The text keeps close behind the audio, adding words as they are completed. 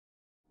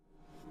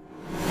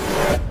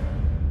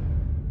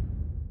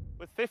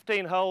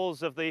15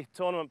 holes of the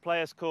tournament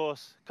players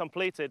course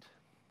completed.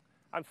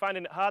 I'm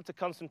finding it hard to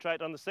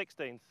concentrate on the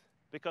 16th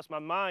because my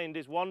mind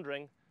is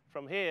wandering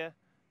from here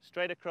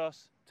straight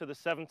across to the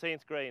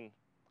 17th green.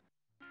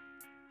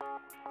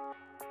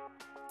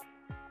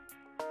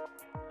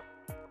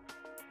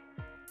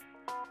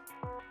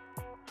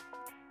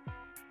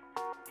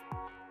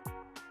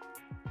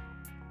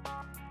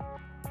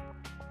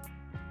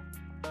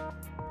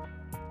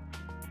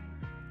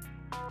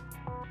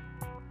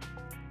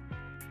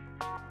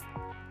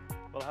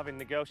 Well, having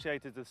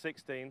negotiated the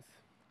 16th,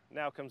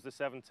 now comes the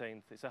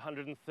 17th. It's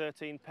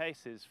 113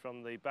 paces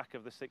from the back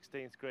of the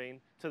 16th green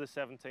to the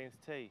 17th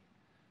tee.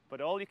 But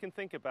all you can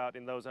think about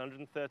in those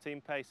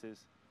 113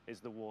 paces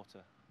is the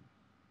water.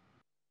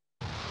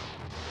 The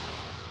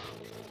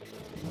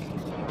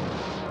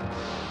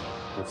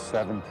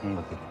 17th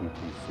at the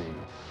TPC.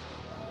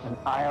 An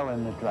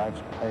island that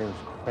drives players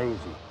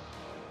crazy.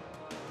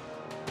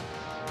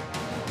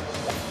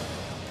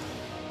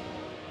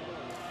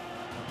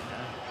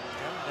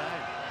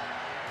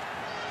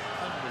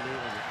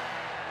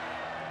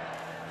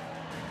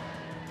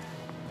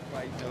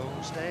 Right,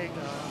 don't stay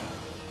gone.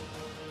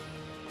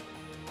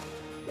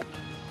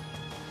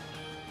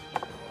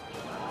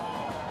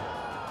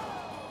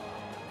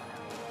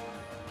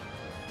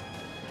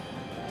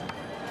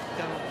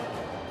 Down.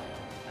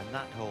 And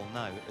that hole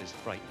now is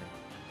frightening.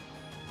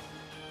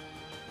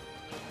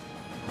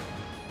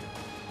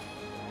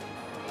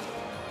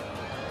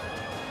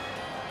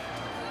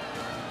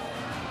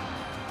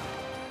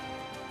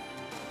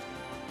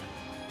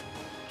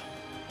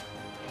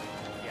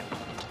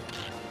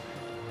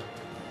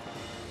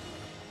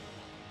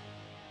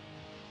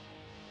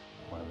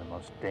 One of the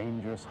most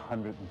dangerous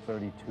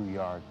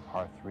 132-yard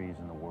par 3s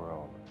in the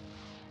world.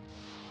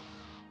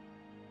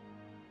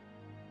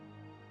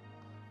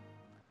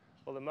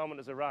 Well, the moment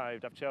has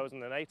arrived. I've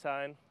chosen an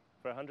 8-iron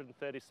for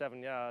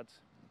 137 yards.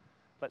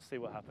 Let's see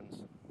what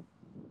happens.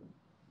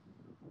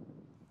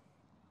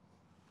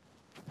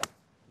 It's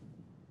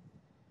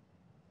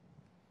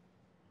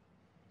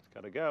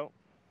got to go.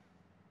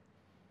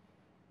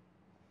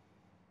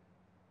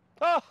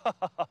 Oh,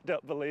 I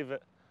don't believe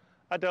it.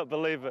 I don't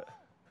believe it.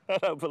 I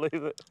don't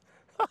believe it.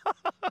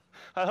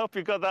 I hope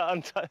you got that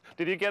on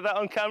Did you get that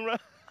on camera?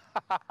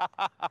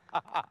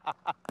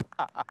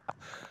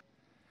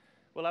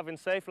 Well, having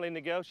safely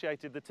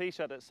negotiated the tee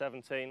shot at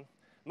 17,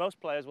 most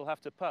players will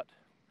have to putt.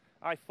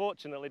 I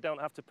fortunately don't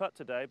have to putt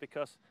today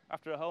because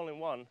after a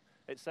hole-in-one,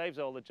 it saves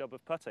all the job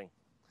of putting.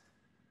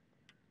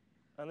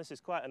 And this is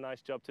quite a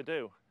nice job to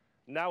do.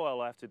 Now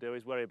all I have to do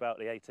is worry about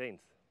the 18th.